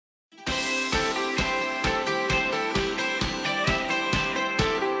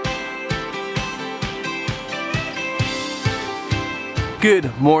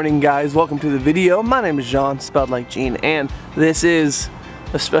Good morning, guys. Welcome to the video. My name is John, spelled like Gene, and this is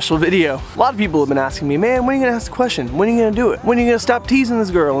a special video. A lot of people have been asking me, man, when are you gonna ask the question? When are you gonna do it? When are you gonna stop teasing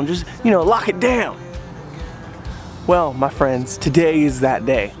this girl and just, you know, lock it down? Well, my friends, today is that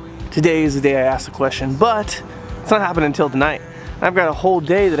day. Today is the day I ask the question, but it's not happening until tonight. I've got a whole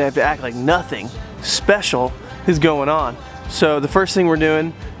day that I have to act like nothing special is going on. So the first thing we're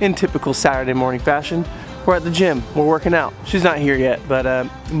doing, in typical Saturday morning fashion, we're at the gym, we're working out. She's not here yet, but a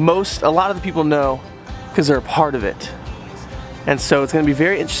lot of the people know because they're a part of it. And so it's gonna be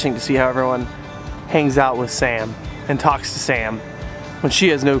very interesting to see how everyone hangs out with Sam and talks to Sam when she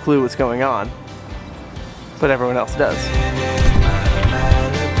has no clue what's going on, but everyone else does.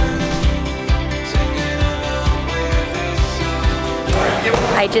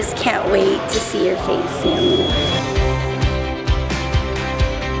 I just can't wait to see your face, Sam.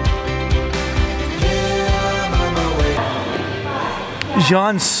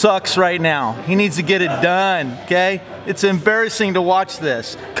 John sucks right now. He needs to get it done, okay? It's embarrassing to watch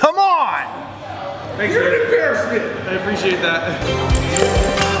this. Come on! Thanks for the embarrassment. I appreciate that.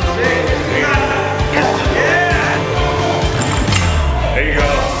 Yeah. There you go.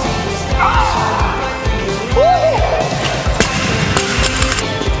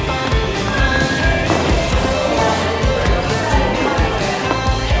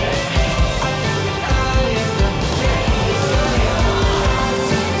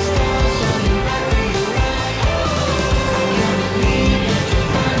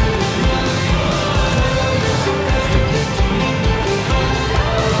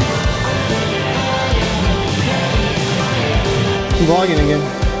 Vlogging again.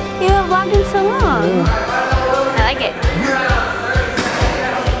 You haven't vlogged in so long. Yeah. I like it.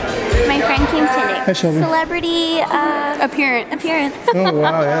 My friend came today. Hi, Shelby. Celebrity appearance. Oh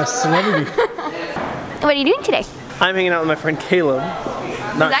wow, yeah, celebrity. What are you doing today? I'm hanging out with my friend Caleb,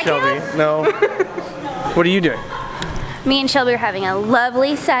 not Shelby. Caleb? No. What are you doing? Me and Shelby are having a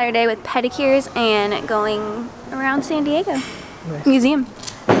lovely Saturday with pedicures and going around San Diego. Nice. Museum.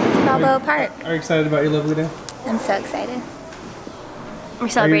 Balboa Park. Are you excited about your lovely day? I'm so excited. We're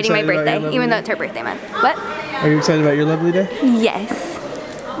celebrating my birthday, even though it's her birthday month. What? Are you excited about your lovely day? Yes.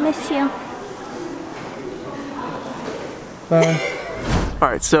 Miss you. Bye.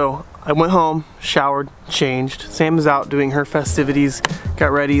 Alright, so I went home, showered, changed. Sam is out doing her festivities,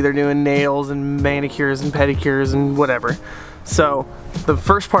 got ready. They're doing nails and manicures and pedicures and whatever. So the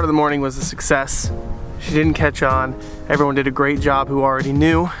first part of the morning was a success. She didn't catch on. Everyone did a great job who already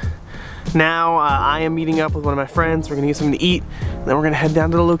knew. Now I am meeting up with one of my friends. We're gonna get something to eat, and then we're gonna head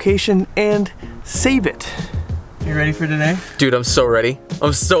down to the location and save it. You ready for today? Dude, I'm so ready.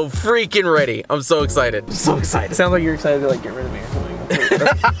 I'm so freaking ready. I'm so excited. I'm so excited. It sounds like you're excited to like get rid of me or something.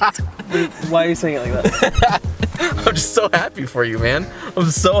 Why are you saying it like that? I'm just so happy for you, man.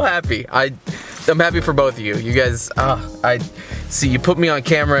 I'm so happy. I'm happy for both of you. You guys, I see you put me on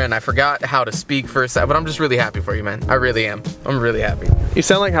camera and I forgot how to speak for a second, but I'm just really happy for you, man. I really am. I'm really happy. You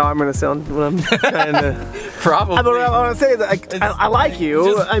sound like how I'm gonna sound when I'm trying to. Probably. I want to say that I like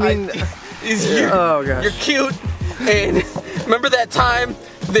you. I mean, oh gosh. You're cute. And remember that time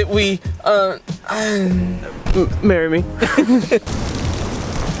that we, marry me.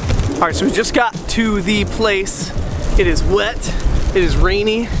 Alright, so we just got to the place. It is wet, it is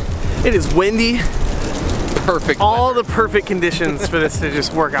rainy, it is windy. Perfect. All the perfect conditions for this to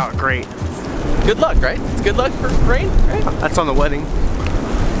just work out great. Good luck, right? It's good luck for rain, right? That's on the wedding.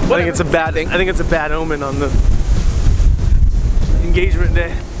 I think it's a bad thing. I think it's a bad omen on the engagement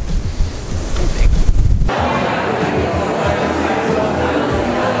day.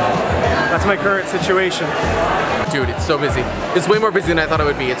 That's my current situation. Dude, it's so busy. It's way more busy than I thought it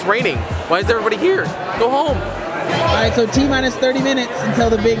would be. It's raining. Why is everybody here? Go home. Alright, so T-minus 30 minutes until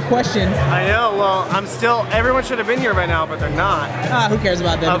the big question. I know, well, everyone should have been here by now, but they're not. Who cares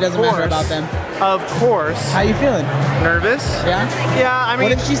about them? It doesn't matter about them. Of course. How you feeling? Nervous? Yeah? Yeah, I mean.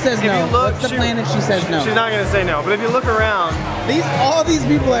 What if she says no? What's the plan if she says no? She's not gonna say no, but if you look around. All these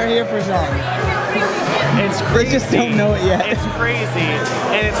people are here for Jean. It's crazy. They just don't know it yet. It's crazy.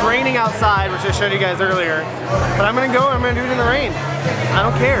 And it's raining outside, which I showed you guys earlier. But I'm gonna go and I'm gonna do it in the rain. I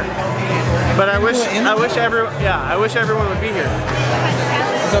don't care. But I wish everyone would be here.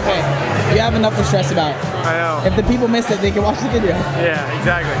 It's okay. You have enough to stress about. I know. If the people miss it, they can watch the video. Yeah,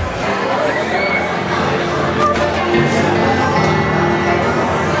 exactly.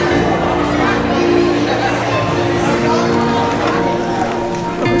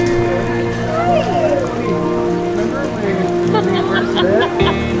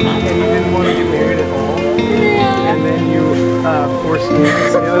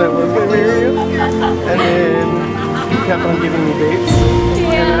 kept on giving me dates.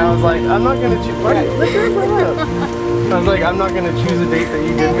 And then I was like, I'm not gonna choose. I was like, I'm not gonna choose a date that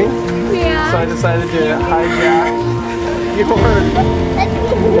you give me. Yeah. So I decided to hijack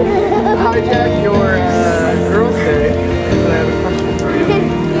your girls' day. And I have a question for you.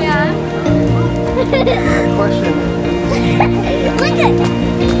 Yeah. Question. Look at.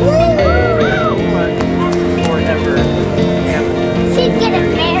 Forever. She's getting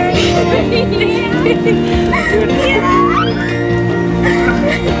married.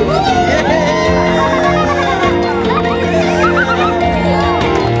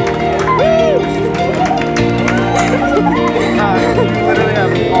 Literally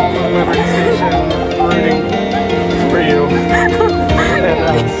have all of Liberty Station rooting for you.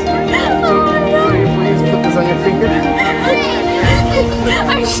 And so will you please put this on your finger?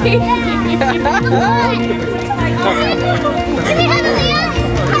 I'm shaking.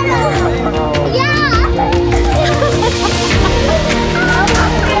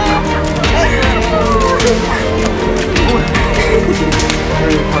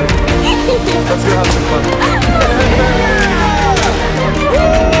 Let's go have some fun.